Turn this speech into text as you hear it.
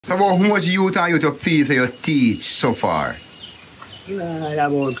So about how much youth are you to fees you teach so far?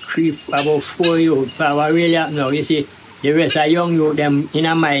 About 4 youth. But what really happen now, you see, the rest of young youth, them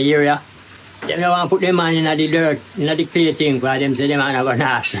in my area, they don't want to put them man in the dirt, in the clay thing, for them say them man are going to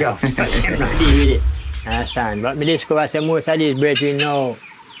ask you. So them not deal with it. Understand? But I discover that most of these brethren now,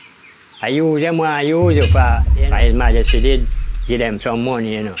 I use them when I use it for His Majesty did give them some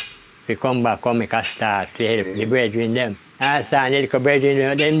money, you know. We come back, come make a start to help the brethren them. Understand? The little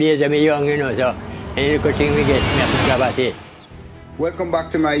brethren, them days them young, you know, so any little thing we get, we have to grab at it. Welcome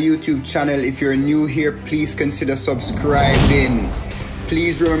back to my YouTube channel. If you're new here, please consider subscribing.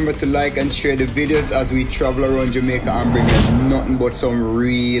 Please remember to like and share the videos as we travel around Jamaica and bring you nothing but some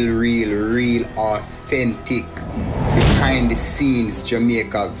real authentic behind the scenes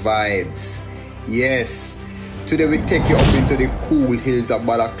Jamaica vibes. Yes, today we take you up into the cool hills of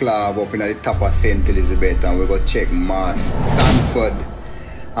Balaclava up in the top of St Elizabeth, and we go check Mass Stanford.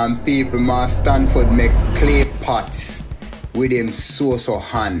 And people, Mass Stanford make clay pots with him so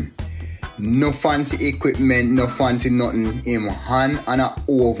hand. No fancy equipment, no fancy nothing. Him hand and an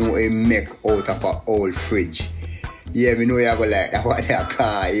oven he make out of an old fridge. Yeah, me know you go like that what that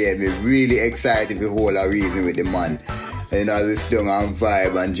car. Yeah, me really excited for whole a reason with the man. And as we sit down and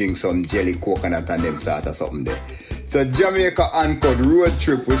vibe and drink some jelly coconut and them sort of something there. So Jamaica Uncut road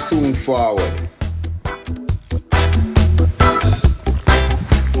trip will soon forward.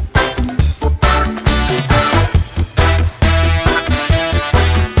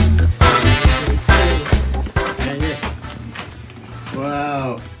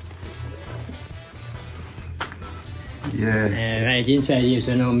 Yeah. Right inside here,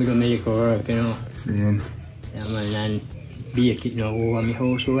 so now I do medical work, you know. Same. Yeah, man, and bake it now over my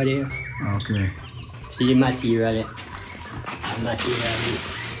house over there. Okay. See the material there. The material.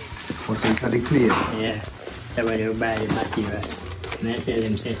 Oh, so it's got the clay? Yeah. That's why they buy the material. And I tell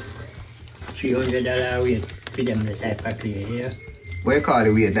them, say, $300 weight for them the type of clay here. What you call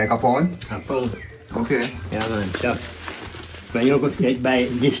the weight? Like a pound? A pound. Okay. Yeah, man. So, when you go buy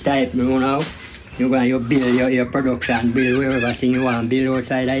this type, you know, you go and you build your production, build wherever thing you want, build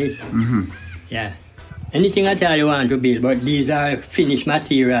outside of it. Yeah. Anything at all you want to build, but these are finished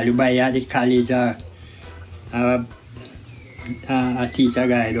material you buy at the college or a teacher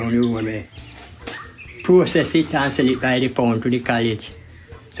guy down the road where process it and sell it by the pound to the college.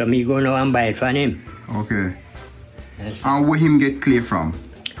 So me go now and buy it from him. Okay. Yes. And where him get clay from?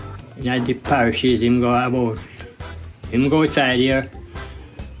 In the parishes him go about. Him go outside here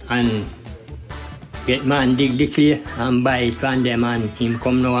and get man dig the clay and buy it from them, and him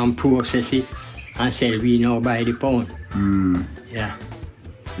come now and process it and sell we now by the pound. Yeah.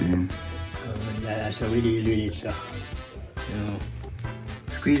 See. That's how we deal with it, so. You know.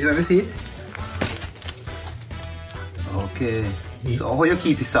 Squeeze every seat. Okay. So how you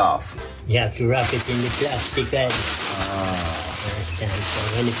keep it soft? You have to wrap it in the plastic like this. So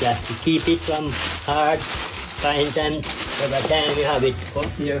when the plastic keep it from hard, fine time, every time you have it up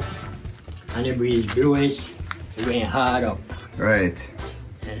here and the breeze blow it, it's going hard up. Right.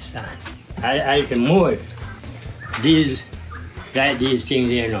 Understand? I can mold these, like these things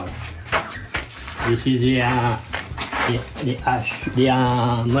here now. This is the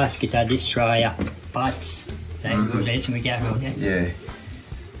mosquito destroyer pots. Like this we get around there. Yeah.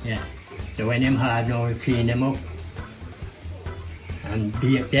 Yeah. So when them hard now, we clean them up and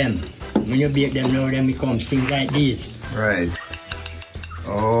bake them. When you bake them now, then becomes things like these. Right.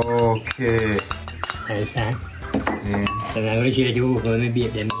 Okay. Understand? Yeah. So I'm going to show you when we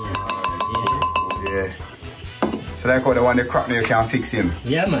bake them here. Yeah. So like how the one they crack now you can fix him?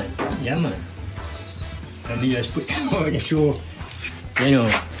 Yeah, man. Yeah, man. So we just put over the show, you know.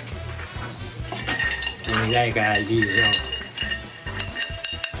 Things like all these, you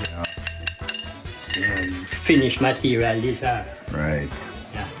know. Finished material, these are. Right.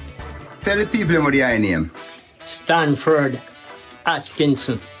 Yeah. Tell the people what your name. Stanford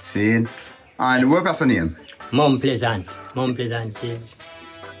Atkinson. See? And what's your name? Mount Pleasant. Mount Pleasant is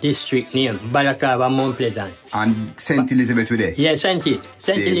district name. Balaclava, Mount Pleasant. And St Elizabeth today? Yeah, St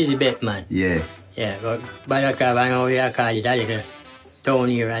Elizabeth, man. Yeah. Yeah, but Balaclava now we call it a little town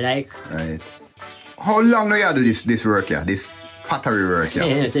here, I like. Right. How long do you do this work here? This pottery work here?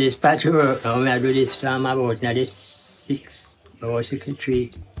 Yeah, so this pottery work now, I do this from about now this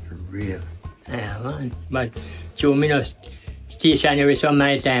 63. For real? Yeah, man. But so me no stationary some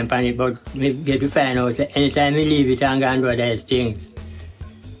my time on it, but we get to find out that anytime we leave it and go and do those things,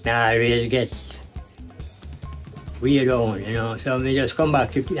 now I really get weird on, you know. So we just come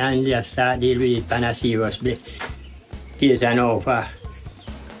back and just start deal with it on a serious case and over.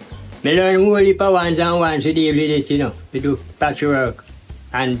 Me learn more heap of ones and ones to deal with it, you know. We do patchwork.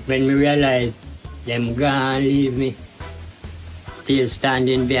 And when we realized them gone leave me, still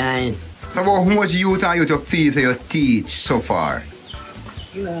standing behind. So about how much youth and youth fees you teach so far?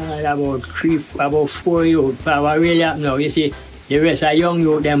 About 4 youth. But what really happen now, you see, the rest are young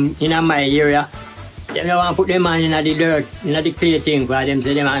youth, them in my area. They don't want to put them on in the dirt, in the clay thing, for them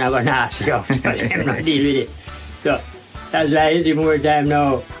say them are not going to ask you. So them not deal with it. So that's why it's more time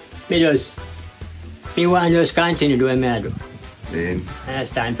now. Me want to just continue doing what I do.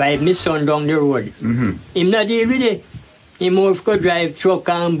 Understand? If I have my son down the road, him not deal with it. He more could drive truck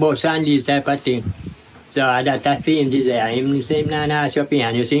and bus and these type of thing. So that's a theme desire. Him say, nah, ask your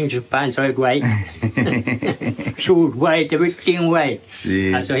opinion. You think your pants are white? Shoes white, everything white.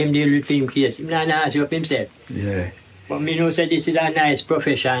 See. And so him deal with film case. Him nah, ask you himself. Yeah. But me know say this is a nice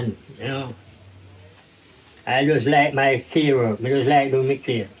profession, you know. I just like my clear work. I just like doing my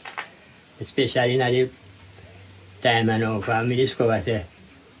clear. Especially in the time I know for me discover say,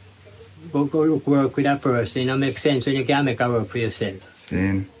 go look work with a person, it makes sense when you can make a work for yourself.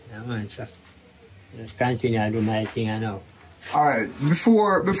 Same. Yeah, man, so just continue to do my thing I know. Alright,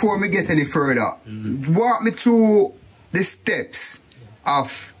 before we get any further, walk me through the steps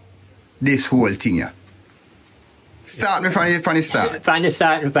of this whole thing here. Start me from the start. From the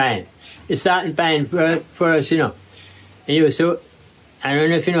starting point. The starting point first, you know, you used to, I don't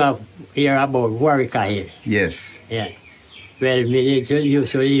know if you know hear about Warwicker here. Yes. Yeah. Well, me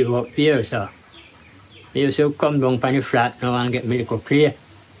used to live up here, so I used to come down from the flat now and get me little clear.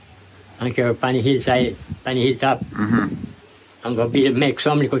 And carry up on the hillside, on the hilltop. And go make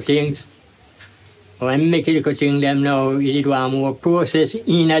some little things. When I make little things, them now, you did one more process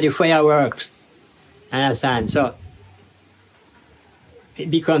in the fireworks. Understand? So, it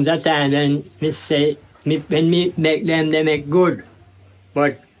becomes a time when me say, when me make them, they make good.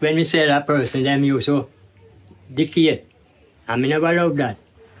 But when we sell a person, them used to decay. And I never love that.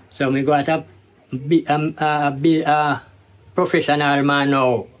 So we got a professional man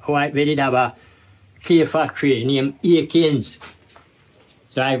now. We did have a Clay Factory named Akins.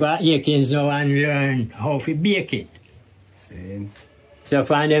 So I got Akins now and learn how to bake it. Same. So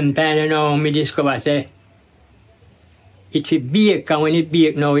from them time now, I discover say, it will bake, and when it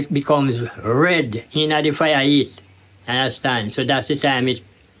bake now, it becomes red in the fire heat. Understand? So that's the time it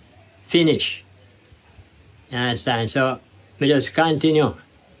finish. Understand? So we just continue.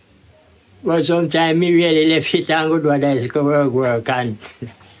 But sometimes me really left it and go do that work and,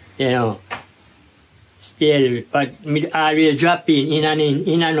 you know, still, but me always drop in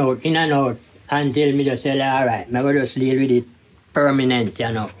and out, until me just say, all right, I will just deal with it permanent,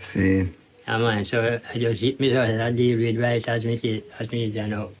 you know. See. Man, so I just hit me so I deal with right as me see, you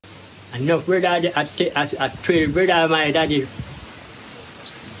know. And enough brother, at 12 brother my daddy,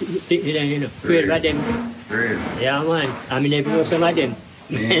 you know, 12 of them. Really? Yeah, man. I mean, if you know some of them,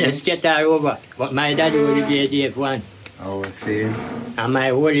 let's get that over. But my daddy would be a DF1. Oh, I see. And my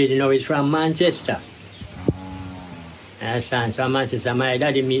whole, you know, is from Manchester. Understand? So Manchester, my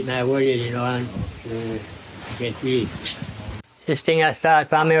daddy meet my whole, you know, and get free. This thing I start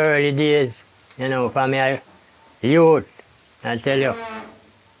from my early days, you know, from my youth, I tell you.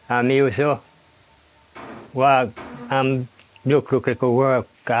 I used to walk and look like work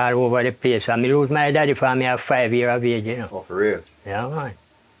all over the place. I lose my daddy from me at 5 years of age, you know. Oh, for real? Yeah, man.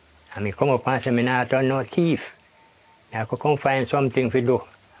 I come up and say, I not turn no thief. I could come find something to do.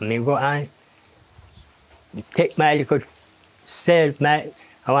 I go and take my little self. I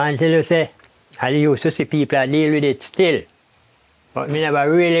want to tell you, say, I used to see people that deal with it still. But I never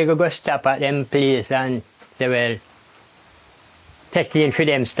really go stop at them place and say, well, taking for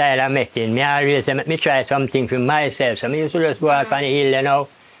them style of making. I always say, let me try something for myself. So I used to just go out on the hill, you know,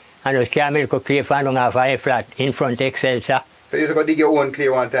 and just carry my little clay fan down off a flat in front of Excelsior. So you used to go dig your own clay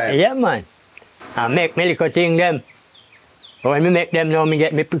one time? Yeah, man. And make my little thing them. But when I make them now, I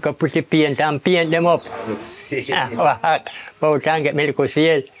get me pick up pretty paint and paint them up. See. But I get my little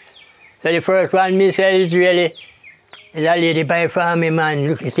sale. So the first one me sell is really, is a lady buy from me, man.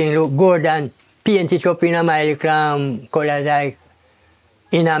 Look, the thing look good and paint it up in my little colors like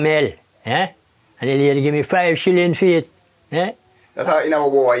enamel. Eh? And the lady give me 5 shillings for it. Eh? That's how in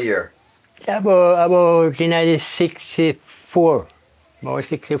about a year? About in 64. About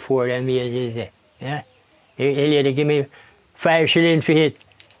 64 them years is yeah. The lady give me 5 shillings for it.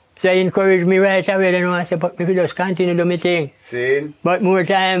 So he encouraged me right away, you know. I said, but if you just continue to do my thing. See? But more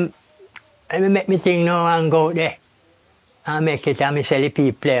time, I make my thing now and go out there. And make it and I sell the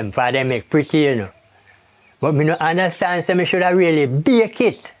people them for them make pretty, you know. But I don't understand, so I should have really bake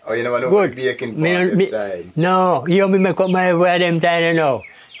it. Oh, you never know what baking time? No, you me make up my way them time, you know.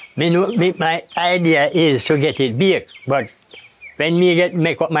 My idea is to get it baked, but when me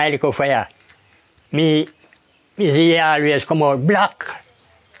make up my little fire, me see always come out black.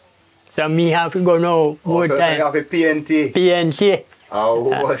 So me have to go now. Oh, so you have a PNT. PNT.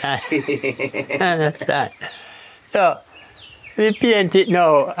 Oh, understand. So, we paint it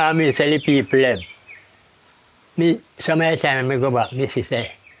now, and me tell the people them. Some of the time I go back, this is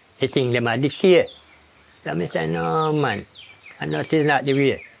the thing them are decay. So I say, no man, and that is not the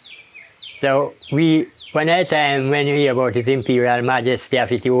way. So one of the time when you hear about His Imperial Majesty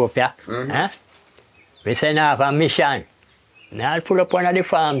of Ethiopia, we send off a mission. Now I'll pull up one of the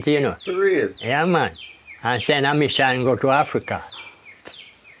farms, you know. For real? Yeah man. And send a mission go to Africa.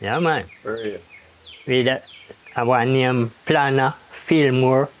 Yeah man. For real? With one name Planner,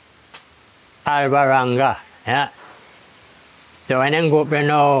 Fillmore, Alvaranga. Yeah. So when they go up there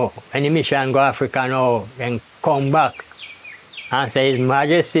now, when the mission go to Africa now, then come back and say His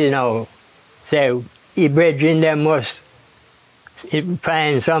Majesty now, say he brethren them must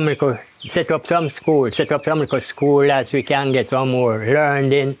find some little, set up some little school that we can get some more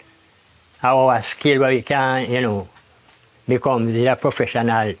learning, our skill where we can, you know, become a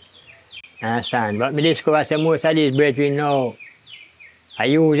professional. Understand? But me discover that most of these brethren now, I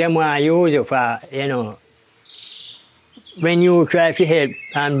use them when I use it for, you know, when you try to help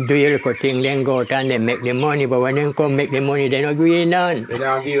and do your little thing, then go out and they make the money, but when they come make the money, they don't give you none. They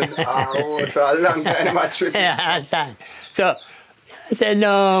don't give you, so a long time actually. Yeah, understand? So, I said,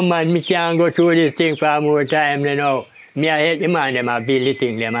 no man, me can't go through this thing for more time, you know. Me I help the man, them I build the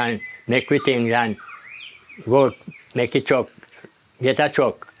thing, them and make the things and go make a truck, get a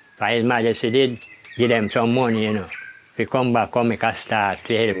truck. For His Majesty did give them some money, you know. We come back, come make a start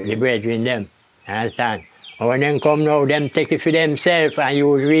to help the brethren them. Understand? And when they come now, them take it for themselves and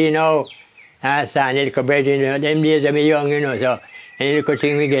use we now. Understand? The little brethren, you know, them days them young, you know, so any little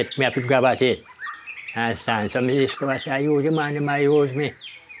thing we get, me have to grab at it. Understand? So me discover, say, I use the man, they might use me.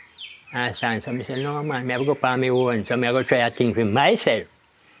 Understand? So me say, no man, me have to go on my own. So me have to try a thing for myself.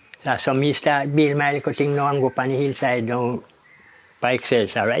 So me start build my little thing now and go up on the hillside down by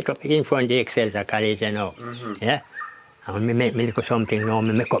Excelsior, right up in front of the Excelsior College, you know. Yeah? And when me make me little something now,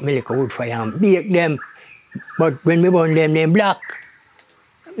 me make up me little wood fire and bake them. But when me burn them, they black.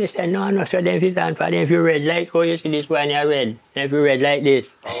 I said, no, so then if you stand for them, if you red like, oh, you see this one, you're red. Then if you red like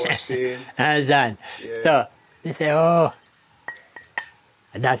this. Oh, see. Understand? Yeah. So, they say, oh,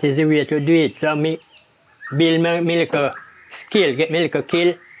 that is the way to do it. So, me build me little skill, get me little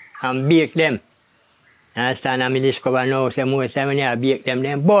kill, and bake them. Understand? And me discover now, so most time when you bake them,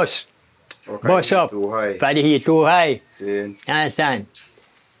 then bust. Okay, Bust up. too high. For the heat too high. See. Understand?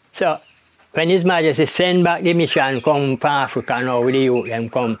 So, when His Majesty send back the mission come from Africa now with the youth, them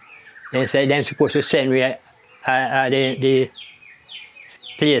come, they say they're supposed to send we the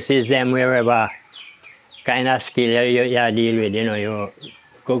places them wherever kind of skill you deal with, you know, you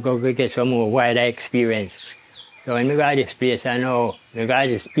go get some more wider experience. So when we got this place I know, we got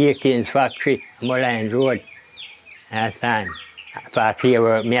this Akins factory on Lions Road. Understand? For clear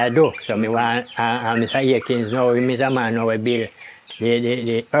work me I do. So me want Mr. Akins now, Mr. Man now we build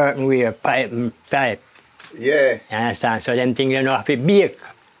the earthenware pipe. Yeah. Understand? So them things you know have to bake.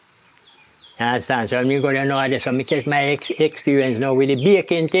 Understand? So when me go there now, so me get my experience now with the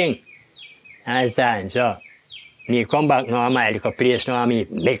baking thing. Understand? So me come back now my little place now, me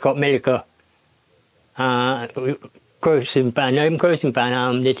make up my little crossing pan,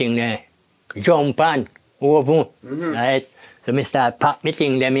 the thing there, jump pan, oven, right? So me start pack me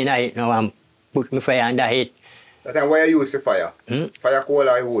thing them in it now and put me fire under it. That time why you use the fire? Fire coal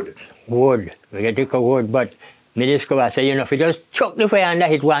or wood? Wood. We get the wood, but me discover say, you know, if you just chuck the fire under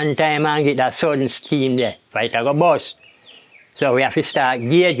it one time and get that sudden steam there, fight like a bus. So we have to start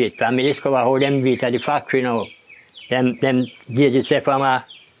gauge it. And me discover how them beat at the factory now. Them gauge it say from a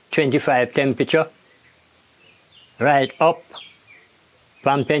 25 temperature, right up.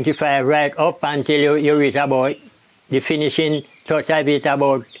 From 25 right up until you reach about the finishing touch of it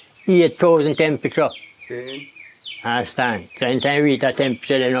about 8,000 temperature. See? Understand? So until you reach that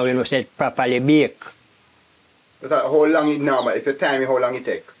temperature, then you know set properly bake. But how long it now, but if you time it, how long it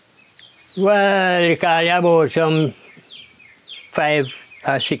take? Well, it can about some 5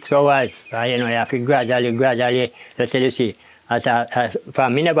 or 6 hours. You know, you have to gradually, let's say you see. For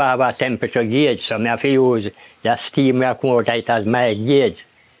me never have a temperature gauge, so I have to use the steam that come out as my gauge.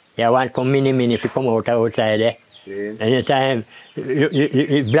 You want to come mini if you come out outside there. Anytime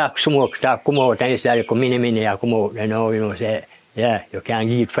black smoke start come out and you start to mini come out, you know, say, yeah, you can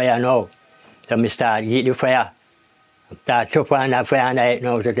get fire now. So I start get the fire. Start up on that fire under it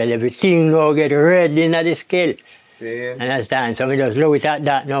now to tell everything now get red in the scale. Understand? So we just look at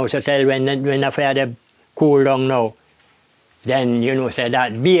that now to tell when the fire they cool down now. then you know say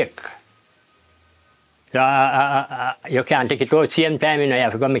that bake. So you can't take it out same time, you know, you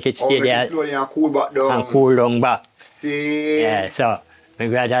have to go make it stay there. Slowly and cool back down. And cool down back. See? Yeah, so I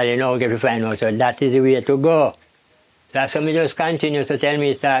gradually now get to find out, so that is the way to go. That's so me just continue to tell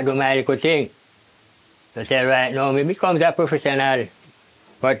me start do my little thing. So say right now me becomes a professional.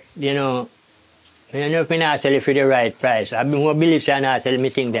 But you know, I don't know if I not sell it for the right price. I more believe I not sell me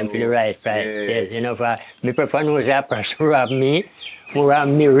thing them for the right price. Yeah. You know, for me prefer no say a person rob me. More rob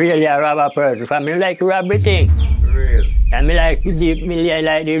me really a rob a person. For me like to rob everything. Real. And me like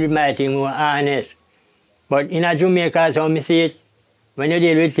the my thing more honest. But in a Jamaica, so me see it, when you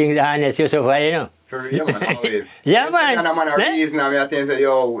deal with things honest, you suffer, you know. Yeah, man, always. Yeah, man. And man, a reason I tell you, say,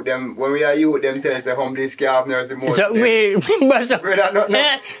 yo, them, when we are youth, them tell us, humbly scarf, nurse, more. So me, but so,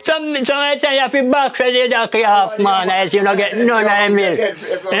 some I tell you, if you box, you don't half, man, else you don't get none of them milk.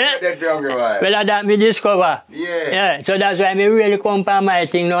 Well, that me discover. Yeah. So that's why me really come for my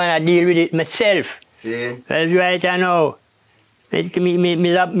thing now and I deal with it myself. See? That's right, I know.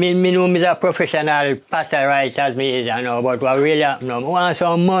 Me know me a professional pastor right as me is, you know, but what really happen, I want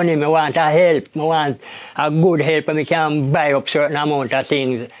some money, I want a help, I want a good help, and I can buy up certain amount of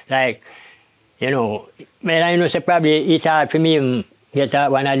things, like, you know, I know say probably it's hard for me get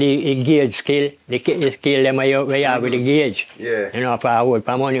one of the gauge skill, the skill them we have with the gauge. Yeah. You know, for I work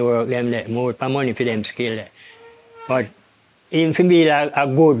for money work them, more for money for them skill there. But even for me like a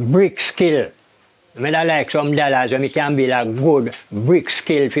good brick skill, I like some dollars when I can build a good brick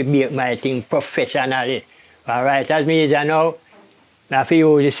skill to make my thing professionally. Alright, as me is now, I have to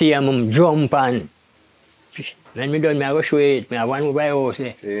use the same jump and when I done, I go show it. I want to buy a house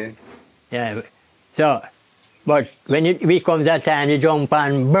there. See? Yeah. So, but when it becomes that time, the jump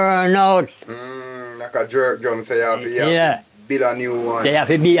and burn out. Like a jerk jump, so you have to build a new one. They have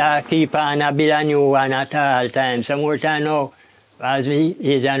to be a keeper and build a new one at all times. Some more time now. As me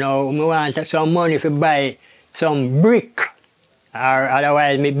is, you know, I want some money to buy some brick. Or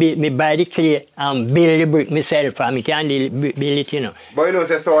otherwise, me buy the clay and build the brick myself and I can build it, you know. But you know,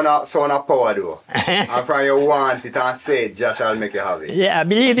 say son of power though. And from you want it and say it, Josh will make you have it. Yeah, I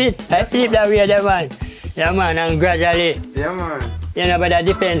believe it. I believe that way, that man. Yeah, man, and gradually. Yeah, man. You know, but that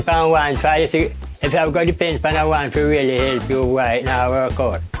depends on one. So you see, if you've got depends on one to really help you, why it now work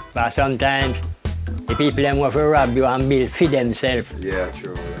out. But sometimes, the people them want to rob you and build for themselves. Yeah,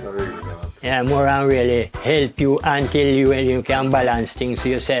 true. Yeah, more and really help you until you can balance things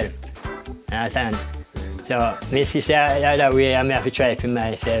yourself. Understand? So, me see the other way I have to try for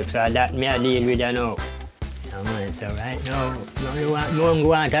myself. So that me I deal with you now. So right now, no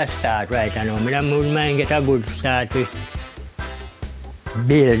want to start right now. I don't mind get a good start with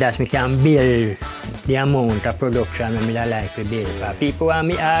build that me can build the amount of production I like to build. For people want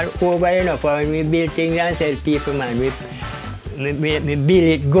me all over enough when we build things and sell people, man. Me build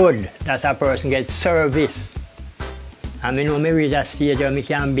it good, that a person gets service. And I know me reach a stage where I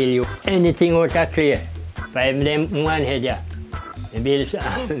can build you anything out of clay. For them one head, yeah. I build,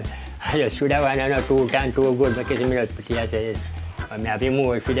 I just should have one or two can too good because I not put it as it is. But I have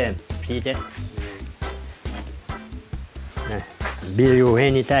more for them. See it? Build you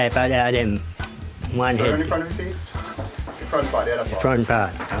any type of them one head. The front part, the other part. The front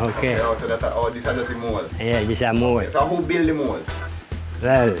part, okay. So that's this is just the mold. Yeah, this is a mold. So who build the mold?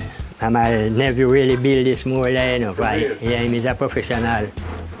 Well, my nephew really build this mold, you know. Yeah, he's a professional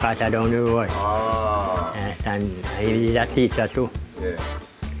potter down the road. Ah. And he's a teacher too. Yeah.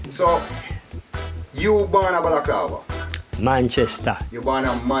 So, you born a Balaclava? Manchester. You born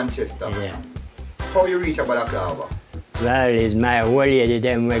in Manchester? Yeah. How you reach a Balaclava? Well, it's my old lady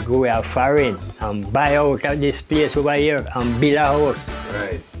them we go out foreign and buy out of this place over here and build a house.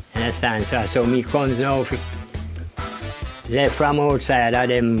 Right. Understand? So me comes now left from outside of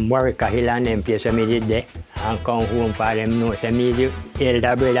them work a hill and them place where me did there and come home for them know say me the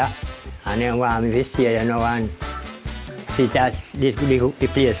elder brother and then want me to stay there now and sit at this the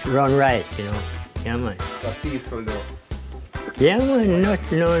place run right, you know. Yeah man. That's peaceful though. Yeah man, no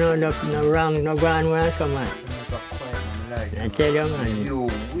wrong, no grand one so man. I tell you man.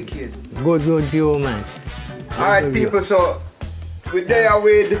 You wicked. Good view man. Alright people, so we're there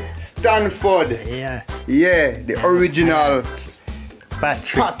with Stanford. Yeah. Yeah, the original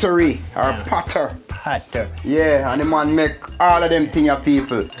pottery or potter. Potter. Yeah, and the man make all of them things of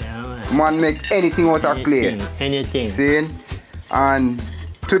people. Yeah, man make anything out of clay. Anything. See? And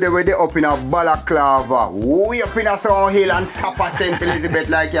today we're up in a Balaclava, way up in a Sound Hill and top of St. Elizabeth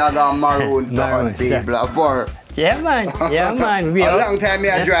like you got maroon people for Yeah, man. Yeah, man. A long time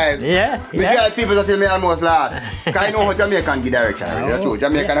I drive. Yeah. Me drive people until me almost lost. Because I know how Jamaican give direction. That's true.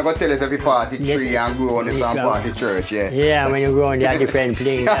 Jamaican I go tell us every party tree and grow on the some party church, yeah. Yeah, when you go on, there are different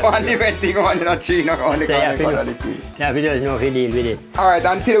things. One different thing on the tree, not on the corner of the tree. You have to just know if you deal with it. Alright,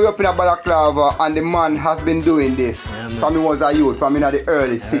 until we up in a balaclava and the man has been doing this from he was a youth, from in the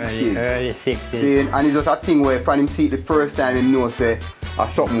early 60s. Early 60s. See, and it's just a thing where from him see it the first time him know say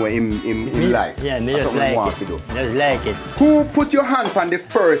something where him like. Yeah, me just like it. Just like it. Who put your hand on the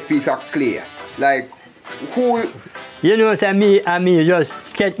first piece of clay? Like, who? You know, say me just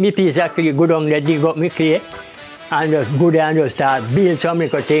get me piece of clay, go down there, dig up me clay, and just go there and just start build some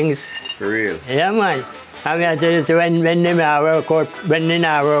little things. For real? Yeah, man. I mean, I tell you, so when they work out,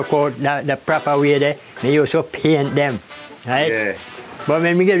 the proper way there, me used to paint them, right? Yeah. But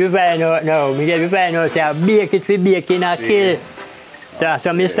when we get to find out now, say I bake it for baking a kill.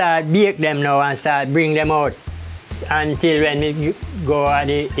 So me start bake them now and start bring them out. Until when we go at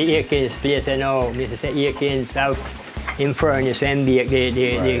the Akins place, you know, me say Akins out in furnace and bake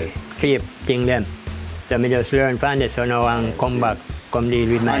the clay thing them. So me just learn from this so now and come back, come deal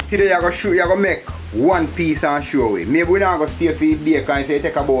with me. And today you're going to make one piece and show it. Maybe we're not going to stay for bake and say it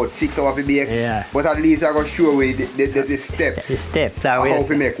take about 6 hours to bake. Yeah. But at least I'm going to show you the steps. The steps. How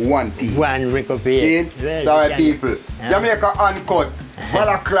to make one piece. One recopy. See? Sorry people. Jamaica uncut.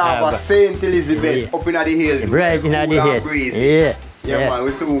 Balaclava, St Elizabeth, up in the hill. Right in the hill. Yeah, man,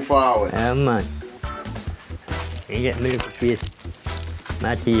 we soon forward. Yeah, man. You get me little piece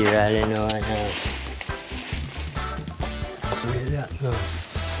material, you know, and where is that now?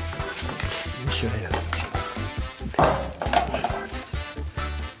 Let me show you.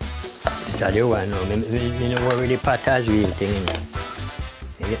 It's a new one now. I don't worry the potter's wheel thing.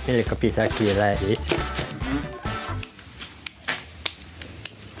 You get me like a piece of clay like this.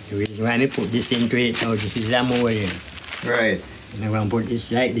 The reason why I put this into it now, this is lamolium. Right. And I'm going to put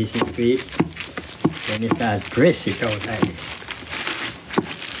this like this into it. Then you start press it out like this.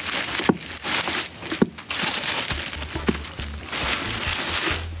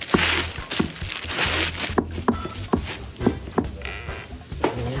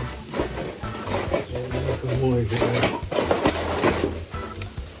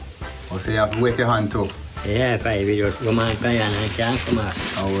 Oh, so you have to wet your hand too? Yeah, if I will come on by and I can't come out.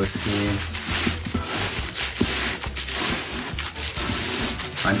 I was seeing.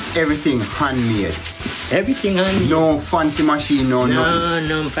 And everything handmade. Everything handmade. No fancy machine, no nothing.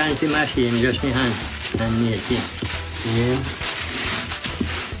 No fancy machine, just my hand. Handmade thing. See?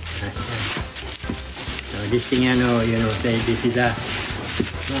 Now this thing you know, say this is a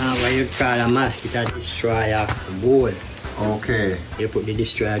what you call a mask, is a destroyer bowl. Okay. You put the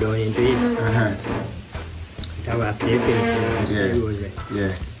destroyer down into it. That's how I play things,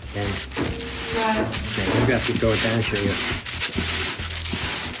 Yeah. Then you grab it out and show you.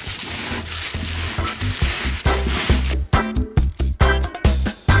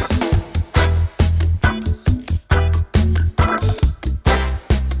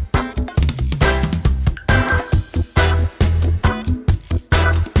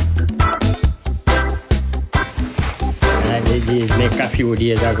 Make a few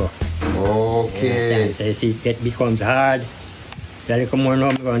days ago. Okay. So you see, it becomes hard. Then you come on,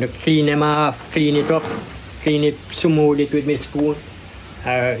 I'm going to clean them off, clean it up, clean it, smooth it with my spoon.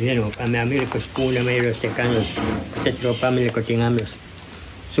 I mean, a little spoon, I just take and just set it up a little thing and just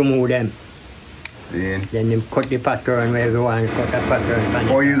smooth them. Then you cut the pattern where you want to cut the pattern.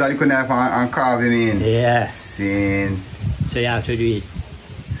 Oh, you use a little knife and carve them in? Yeah. Seen. So you have to do it.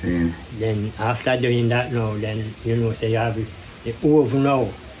 Seen. Then after doing that now, then so you have the oven now.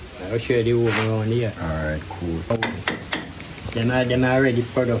 I'll show you the oven around here. Alright, cool. Them are ready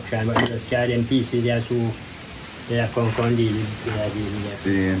production, but you just carry them pieces there so they are come deal with them.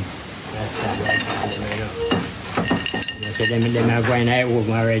 Seen. That's that. So them are going in the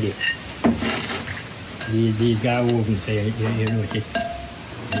oven already. These got oven, so you notice.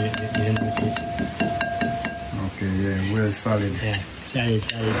 You notice. Okay, yeah, well solid. Yeah. Solid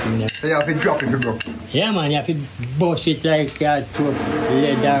thing there. So you have to drop it if you broke? Yeah, man, you have to bust it like that to a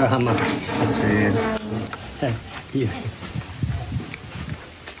leather hammer. See.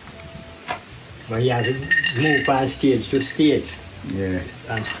 But you have to move from stage to stage. Yeah.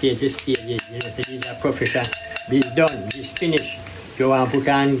 From stage to stage, so this is a profession. This is done, this is finished. You want to put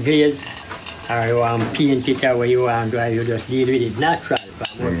on glaze, or you want to paint it or you want to, you just deal with it natural.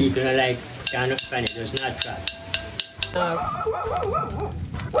 But more people are like, cannot find it, just natural.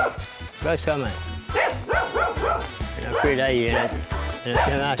 Go somewhere. I'm afraid of you. You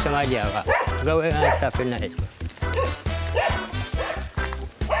have some idea of that. Go away and stop in night.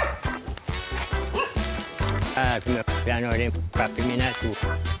 piano them crappy me not too.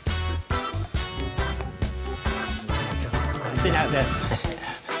 Something out there.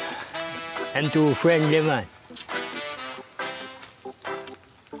 I'm too friendly, man.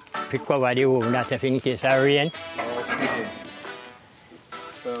 Pick over the home, that's if in case of rain. Okay.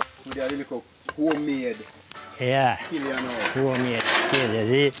 So, we are really homemade. Yeah. Skill, you know. Homemade skill, is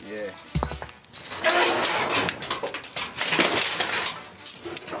it? Yeah.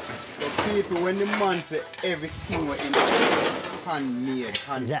 So, people, when the man say everything was in handmade,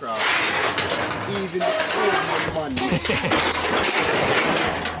 handcraft, even the oven man.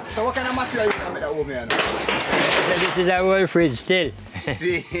 So, what kind of material you can make that oven? So this is our old fridge still.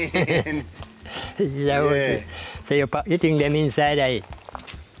 See? This is our old fridge. So you put eating them inside it.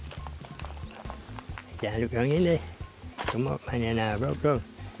 You can't look down in there. Come up, man, and I broke down.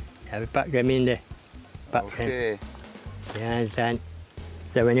 Have to pack them in there. Pack Okay. them. You understand?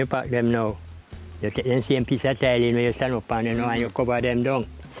 So when you pack them now, you take the same piece of tile in when you stand up on you know, and you cover them down.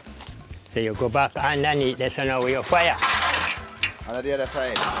 So you go back underneath this one now with your fire. And the other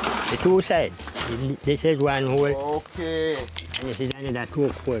side? The two sides. This is one hole. Okay. And this is another two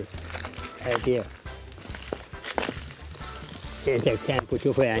hole. Right here. This you can put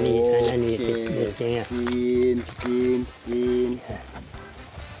your fire underneath this thing here. Scene.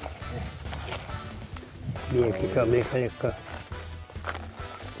 Make it up little.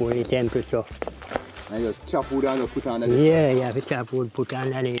 Pull the temperature. And you chop wood and you put underneath. Yeah, you have to chop wood, put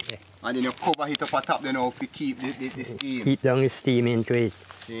underneath. And then you cover it up on top then to keep the steam. Keep down the steam into it.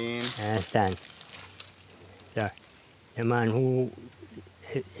 Scene. Understand? So, the man who,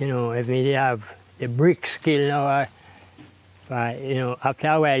 you know, if they have the brick skill now, you know, after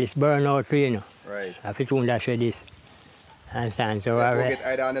a while it's burn out too, you know. Right. I have to tune that this. Understand? So I get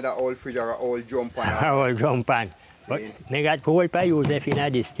either another old fridge or an old drum pan. Old drum pan. But I got cold for use if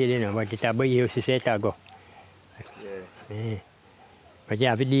in this still, you know, but it's a bit used to say it ago. Yeah. But you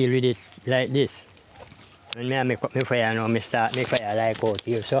have to deal with it like this. When I make up my fire now, I start my fire like out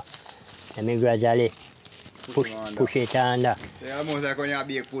here, so. And I gradually push it under. Yeah, almost like when you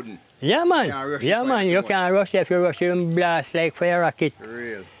bake pudding. Yeah, man. You can't rush if you rush you blast like fire rocket. For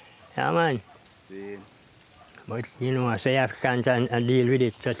real. Yeah, man. See. But, you know, so you have to constantly and deal with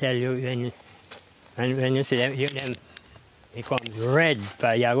it to tell you when you see them, it becomes red.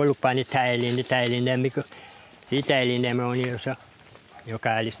 But you have to look on the tiling them because the tiling them around here, so you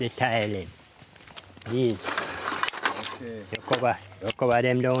call this the tiling. These. Okay. You cover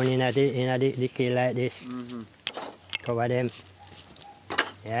them down in the kiln like this. Cover them.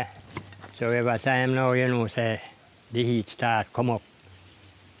 Yeah. So every time now, you know, say the heat starts come up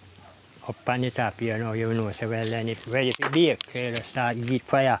on the top here now, you know, so well then it's ready to bake. So you start heat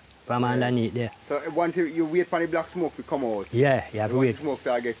fire from underneath there. So once you wait for the black smoke to come out? Yeah, you have to wait. Once the smoke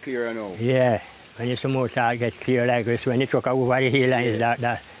starts get clearer now? Yeah. When the smoke starts get clear like this, when the truck over the hill and it's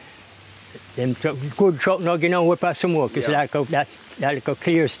that them good truck not getting out with smoke. It's like a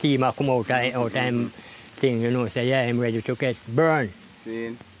clear steam come out time thing, you know. So yeah, I'm ready to get burned.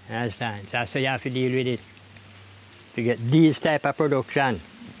 See? Understand? So you have to deal with it to get these type of production.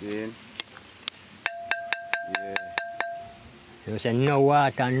 See? Yeah. You say no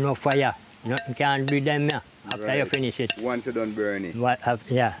water, no fire, nothing can do them here after you finish it. Once you done burning.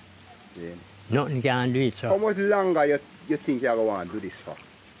 Yeah. See? Nothing can do it. So. How much longer you think you're going to do this for?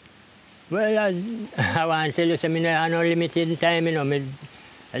 Well, I want to tell you, so I have no limited time, you know.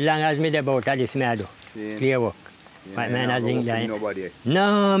 As long as I'm about this, I do. Clear work. Yeah, man, I think that. Nobody.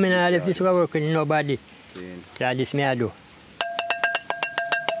 No, I'm not if this work with nobody. See? So this I do.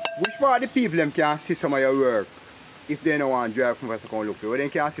 Which part of the people them can see some of your work if they don't want to drive from us to come look? Where they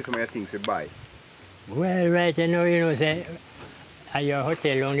can see some of your things to buy? Well, right now, you know, say, at your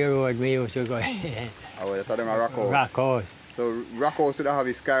hotel on the road, we used to go. Oh, that's them a rock house. Rock house. So rock house would have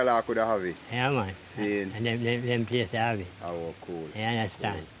it, Skylark would have it. Yeah, man. See? And them places have it. Oh, cool. You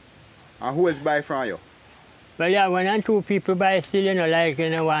understand? Cool. And who else buy from you? But yeah, one and two people buy still, you know, like, you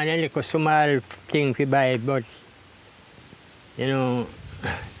know, one little small thing to buy, but, you know,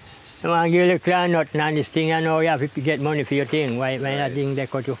 you want to give a little nothing on this thing, you know, you have to get money for your thing. Why that thing they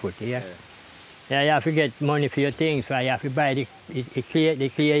cut your foot, yeah? Yeah, you have to get money for your things, so you have to buy the clear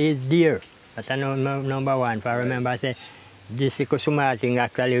is dear. That's number one. If I remember, I said, this little small thing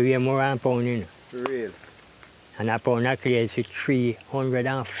actually weighs more than a pound, you know. For real? And a pound of clear is for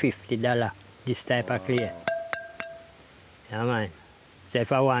 $350, this type of clear. Yeah, man. So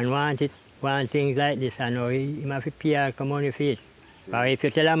if I want things like this, I know he have to pay all the money for it. But if you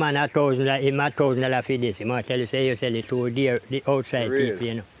tell a man $1,000 for this, he might tell you, say you sell it to the outside people,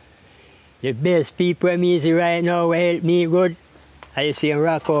 you know. The best people I meet right now will help me good. I see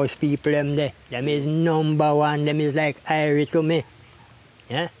rock house people them there. Them is number one. Them is like Irie to me.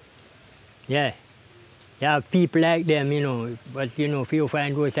 Yeah? Yeah. You have people like them, you know. But, you know, if you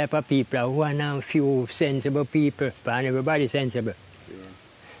find those type of people, one and few sensible people, and everybody sensible.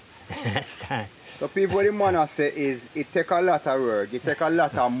 Yeah. So people, what the man say is, it take a lot of work, it take a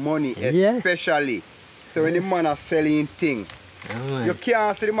lot of money, especially. Yeah. So when the man selling things, you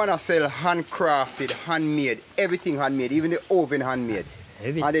can't see the man sell handcrafted, handmade, everything handmade, even the oven handmade.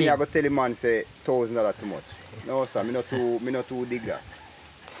 Everything. And then you have to tell the man say $1,000 too much. No sir, me not too dig that.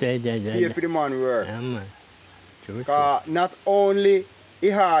 Say that. Pay for the man work. Yeah, man. Because not only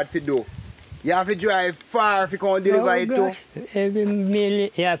it's hard to do, you have to drive far if you can't deliver it too. Every meal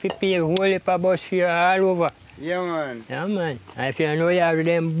you have to pay a whole heap of bus fare all over. Yeah man. Yeah man. And if you know you have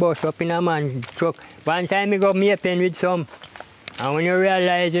them bus up in a man truck. One time you go Maypen with some. And when you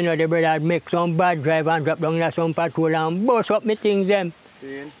realize, you know, the brother make some bad drive and drop down there some patrol and bust up me things them.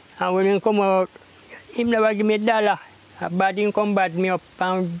 See? And when he come out, he never give me $1. A bad thing come bad me up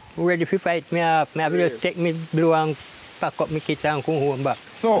and ready to fight me off. I have to just take me blue and pack up my kids and come home back.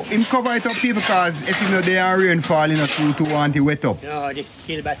 So him cover it up people because if you know they are rainfall, you know, to want it wet up. No, this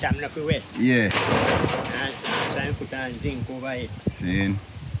silver sam not for wet. Yeah. And so I put on zinc over it. See?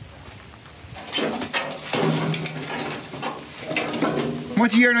 How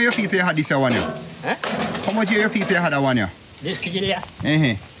much year on your feet say you had this one? Huh? How much year your feet say you had that one? This skill, yeah.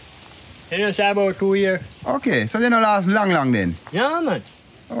 You know, say about 2 years. Okay, so they don't last long then? Yeah, man.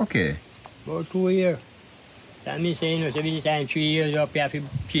 Okay. About 2 years. That means, you know, every time 3 years up, you have to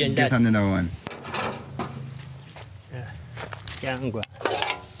change that. Get another one. Yeah. Can't go.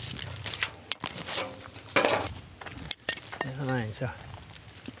 Yeah, man, so.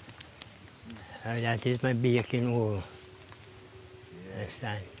 That is my baking oil.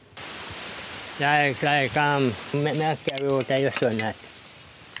 Understand? Like, make me carry out your son that.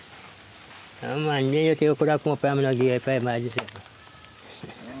 Man, you could have come up and I'm give you 5 minutes.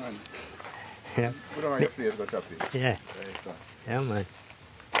 Yeah. Put on your place, go chop it. Yeah. Yeah, man.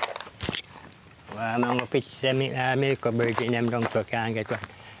 Well, I'm going to pitch them milk birds in them down so I can get one.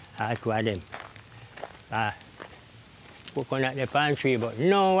 I'll try them. Coconut the pantry, but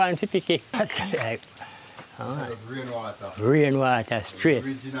no one to pick it. Like, that's rainwater. Rainwater, straight.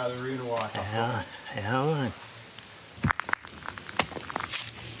 Original rainwater. Yeah, man.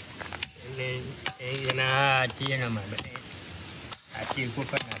 It's not hard, you know, man, but I feel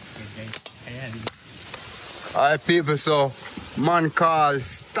coconut. Alright people, so man called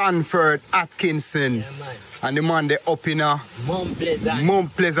Stanford Atkinson. Yeah, man. And the man they up in a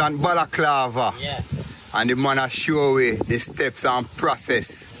Mount Pleasant Balaclava. Yeah. And the man show we the steps and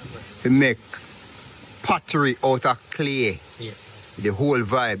process to make pottery out of clay. Yeah. The whole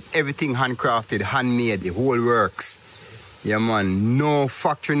vibe, everything handcrafted, handmade, the whole works. Yeah man, no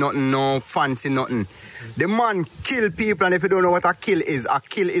factory nothing, no fancy nothing. The man kill people, and if you don't know what a kiln is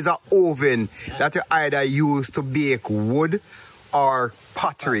an oven that you either use to bake wood or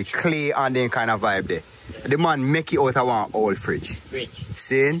pottery, clay and then kind of vibe there. The man make it out of one old fridge.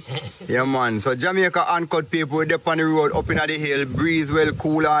 See? Yeah man, so Jamaica uncut people with up on the road, up in the hill, breeze well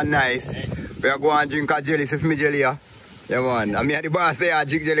cool and nice. We are going to drink a jelly, see me jelly here. Yeah man, I mean the boss say I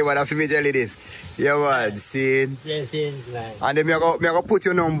drink jelly, but I feel me jelly this. Yeah man, see? Blessings, man. And then I go put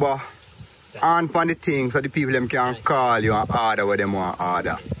your number on the thing so the people them can call you and order what they want to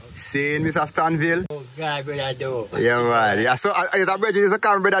order. See, Mr. Stanville? Oh, God, brother do. Yeah, man. Yeah, so I that brother used to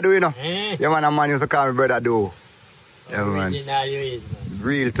call me brother do, you know? Yeah, man, a man used to call me brother do. Yeah, man. Original you is, man.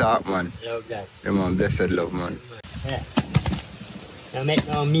 Real talk, man. Love that. Yeah, man, blessed love, man. Yeah. Don't make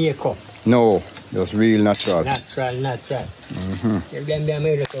no makeup. No, just real natural. Natural. Give them be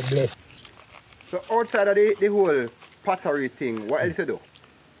made to bless. So outside of the whole pottery thing, what else you do?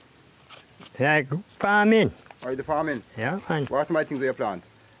 Like farming. Or the farming? Yeah, man. What are some of the things you plant?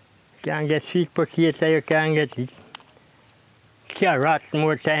 You can get sweet potatoes, you can get carrot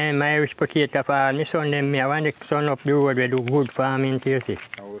more time, Irish potato farm. My son them, I want the son up the road, we do good farming to you see.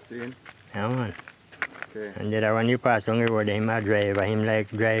 I was seeing. Yeah, man. Okay. And then when you pass on the road, him a drive, him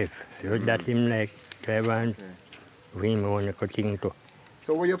like drive. So that him like drive and him want to cutting too.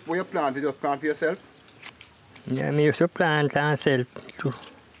 So what you plant, you just plant for yourself? Yeah, I used to plant and sell to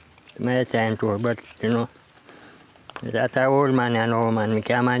my time too, but you know, that's an old man and old man, we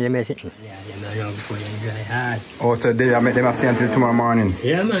can't manage the message. Yeah, them are not going to dry hard. Oh, so they make them stay until tomorrow morning?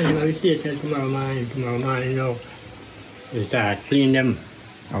 Yeah, man, they will stay till tomorrow morning now. You start clean them.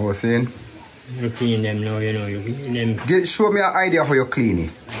 I was saying? You clean them now, you know, you clean them. Show me an idea how you clean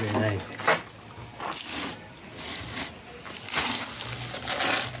it. Like.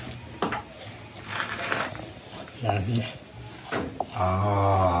 Lovely.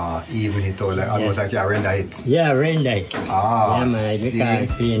 Ah, even it all, like almost like you render it. Yeah, render it. Ah, yeah, man, we can't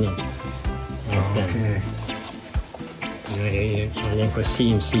clean it. Okay. And then for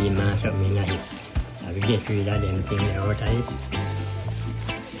seam or something like it. I will get rid of them things out of it.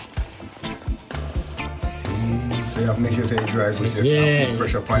 So you have to make sure it's dry because you Yeah, can't put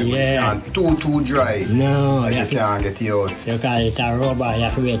pressure point. yeah. But you can't too dry. No, As you can't get it out. You call it a rubber, you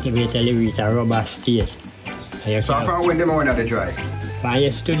have to wait till you reach a rubber state. So from when them are not dry? When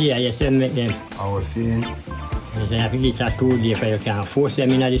you study, I used to make them. I was saying. You have to get a 2 days for you can force them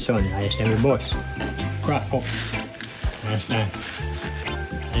in the sun. I used to bust. Crack up. Understand?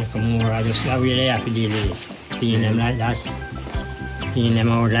 And come more, I just really have to deal with it. Clean them like that. Clean them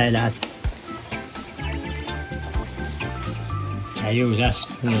out like that. I use a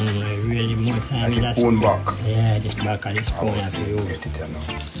spoon, I really more time with a spoon back? Yeah, this back of the spoon I have to use. Get it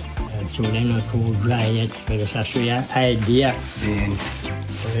now. So they're not too dry yet, but just to show you an idea. See,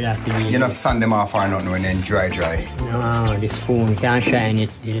 So you have to you not sand them off or nothing when they're dry. No, the spoon can't shine it.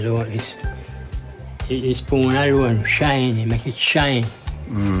 The spoon alone shine, it make it shine.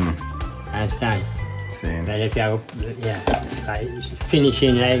 Understand? See. But if you have, like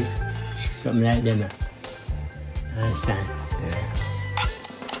finishing like something like them. Understand?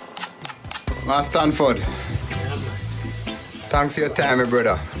 Stanford, thanks for your time, my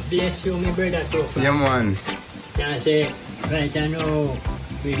brother. Bless you, my brother, so far. Yeah, man. Can I say, right, I know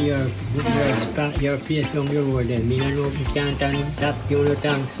with your place down the road, then I know if you can't tap you no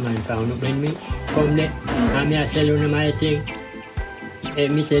thanks, man, for when me come there, and I sell you my thing.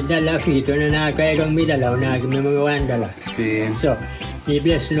 Me say $1 feet, and I don't me $1, and I give me $1. See. So, he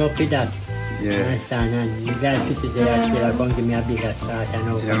bless me up with that. Yeah. Understand? And the guy fishes there, I come give me a bigger start and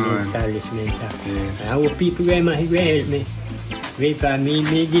now Yeah, man. establishment. Yeah. And I hope people will help me. Wait for me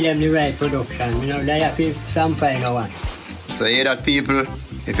give them the right production. You know, they have to some find one. So you hear that, people?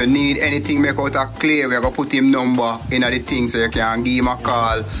 If you need anything make out of Clay, we're going to put him number in the thing so you can give him a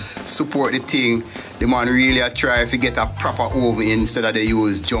call, support the thing. The man really try to get a proper oven instead of they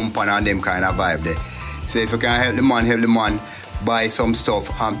use jump on and them kind of vibe there. So if you can help the man, buy some stuff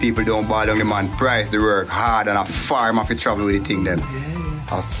and people don't buy down the man price the work hard and a farm have to travel with the thing them.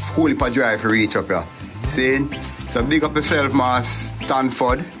 A whole heap of drive to reach up here. See? So big up yourself, man,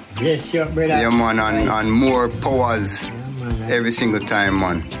 Stanford. Bless you, brother. Yeah, man, and more powers every single time,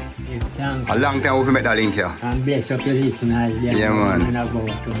 man. A long time we make that link here. And bless up your listeners. Yeah, man.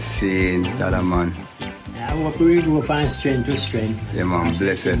 See, that man. I hope we go from strength to strength. Yeah, man.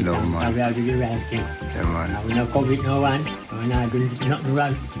 Blessed love, man. We have to do the right thing. Yeah, man. I will not covet no one. I will not do nothing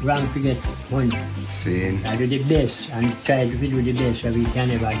wrong to get money. See. I do the best and try to do the best that we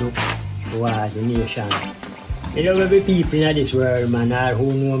can ever do towards the nation. I love every people in this world, man. All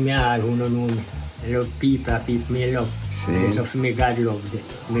who know me, all who don't know me. I love people me love. See. So for me, God love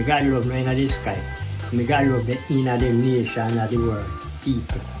them. Me God love me in the sky. Me God love the inner the nation of the world.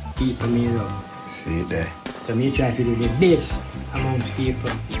 People me love. See there. So me try to do the best amongst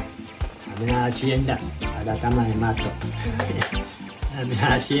people. I'm not saying that. That's my matter. I'm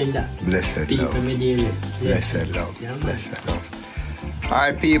not saying that. Blessed people love. Me deal with. Blessed love. Yeah, Blessed love.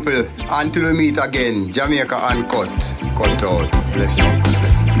 Alright, people. Until we meet again, Jamaica Uncut. Cut out. Bless you.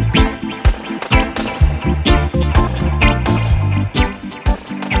 Bless you.